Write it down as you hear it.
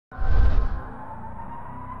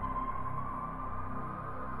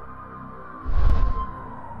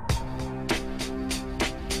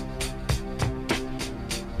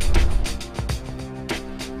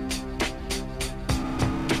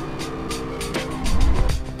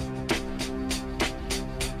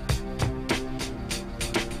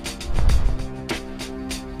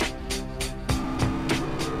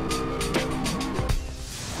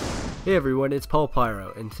Hey everyone, it's Paul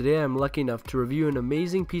Pyro, and today I'm lucky enough to review an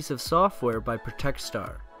amazing piece of software by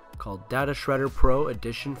ProtectStar called Data Shredder Pro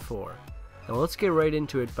Edition 4. Now let's get right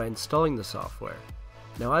into it by installing the software.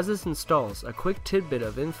 Now as this installs, a quick tidbit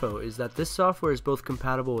of info is that this software is both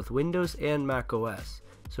compatible with Windows and Mac OS,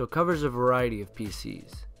 so it covers a variety of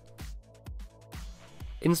PCs.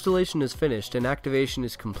 Installation is finished and activation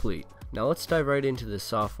is complete. Now let's dive right into this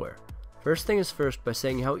software. First thing is first by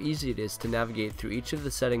saying how easy it is to navigate through each of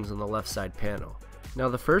the settings on the left side panel. Now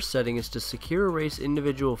the first setting is to secure erase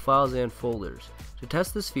individual files and folders. To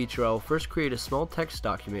test this feature, I will first create a small text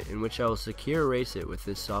document in which I will secure erase it with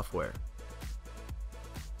this software.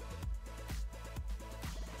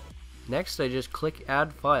 Next, I just click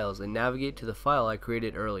Add Files and navigate to the file I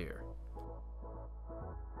created earlier.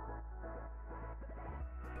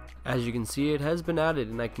 As you can see, it has been added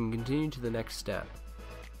and I can continue to the next step.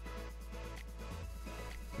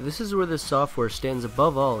 This is where this software stands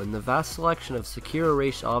above all in the vast selection of secure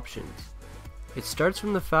erase options. It starts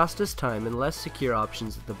from the fastest time and less secure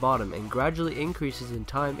options at the bottom and gradually increases in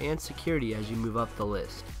time and security as you move up the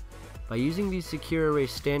list. By using these secure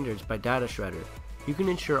erase standards by Data Shredder, you can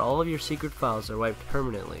ensure all of your secret files are wiped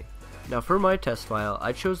permanently. Now for my test file,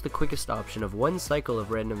 I chose the quickest option of one cycle of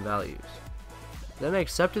random values. Then I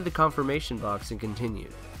accepted the confirmation box and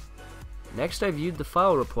continued. Next, I viewed the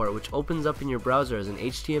file report, which opens up in your browser as an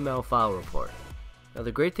HTML file report. Now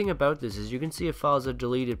the great thing about this is you can see if files are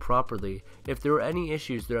deleted properly, if there were any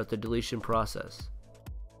issues throughout the deletion process.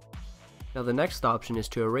 Now the next option is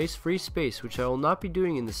to erase free space, which I will not be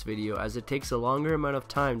doing in this video as it takes a longer amount of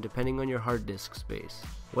time depending on your hard disk space.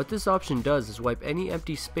 What this option does is wipe any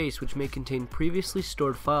empty space which may contain previously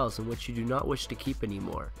stored files in which you do not wish to keep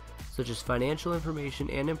anymore, such as financial information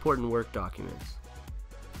and important work documents.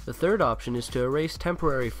 The third option is to erase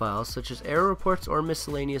temporary files such as error reports or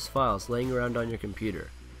miscellaneous files laying around on your computer.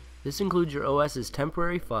 This includes your OS's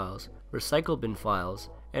temporary files, recycle bin files,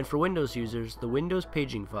 and for Windows users, the Windows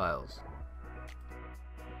paging files.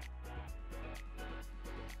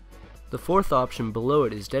 The fourth option below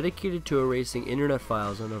it is dedicated to erasing internet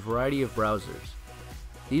files on a variety of browsers.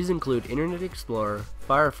 These include Internet Explorer,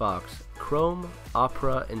 Firefox, Chrome,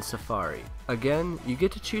 Opera, and Safari. Again, you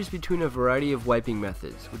get to choose between a variety of wiping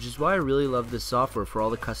methods, which is why I really love this software for all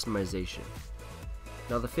the customization.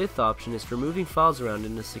 Now the fifth option is for moving files around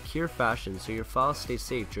in a secure fashion so your files stay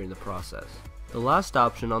safe during the process. The last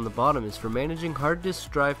option on the bottom is for managing hard disk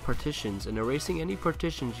drive partitions and erasing any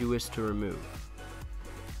partitions you wish to remove.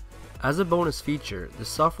 As a bonus feature, the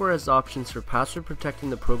software has options for password protecting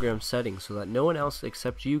the program settings so that no one else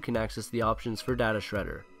except you can access the options for Data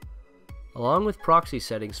Shredder, along with proxy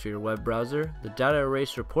settings for your web browser, the data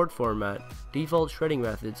erase report format, default shredding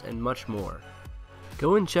methods, and much more.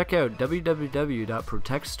 Go and check out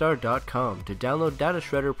www.protectstar.com to download Data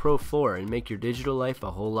Shredder Pro 4 and make your digital life a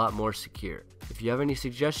whole lot more secure. If you have any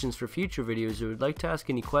suggestions for future videos or would like to ask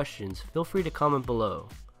any questions, feel free to comment below.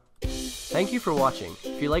 Thank you for watching.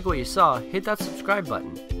 If you like what you saw, hit that subscribe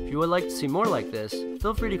button. If you would like to see more like this,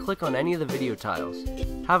 feel free to click on any of the video tiles.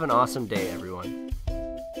 Have an awesome day, everyone.